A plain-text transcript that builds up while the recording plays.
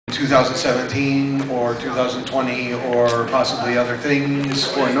2017 or 2020 or possibly other things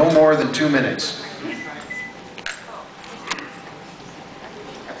for no more than 2 minutes.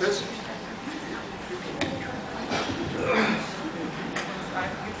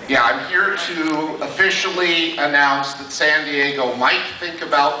 Yeah, I'm here to officially announce that San Diego might think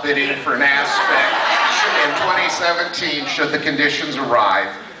about bidding for NASFIC in 2017 should the conditions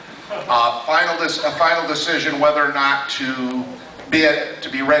arrive. A final decision whether or not to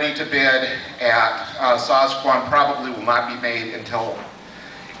be ready to bid at SMOFCon probably will not be made until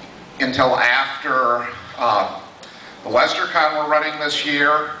after the WesternCon we're running this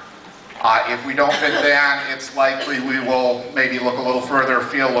year. If we don't bid then, it's likely we will maybe look a little further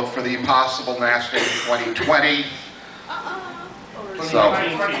afield, look for the possible NASFIC in 2020. So,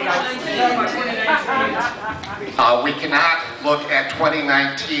 we cannot look at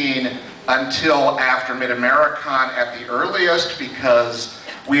 2019 until after Mid-Americon at the earliest because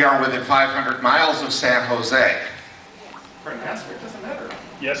we are within 500 miles of San Jose. For NASFIC, it doesn't matter.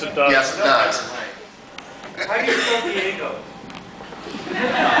 Yes, it does. Yes, it does. How do you spell Diego?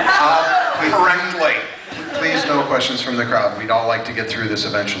 Correctly. Please, no questions from the crowd. We'd all like to get through this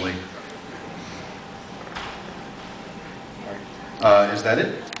eventually. Is that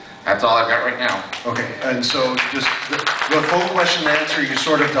it? That's all I've got right now. Okay, and so just the full question and answer you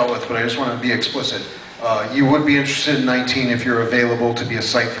sort of dealt with, but I just want to be explicit. You would be interested in 19 if you're available to be a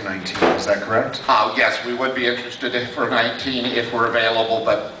site for 19, is that correct? Yes, we would be interested for 19 if we're available,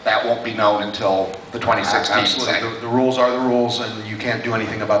 but that won't be known until the 2016 Absolutely, site. the rules are the rules and you can't do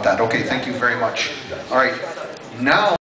anything about that. Okay, thank you very much. All right, now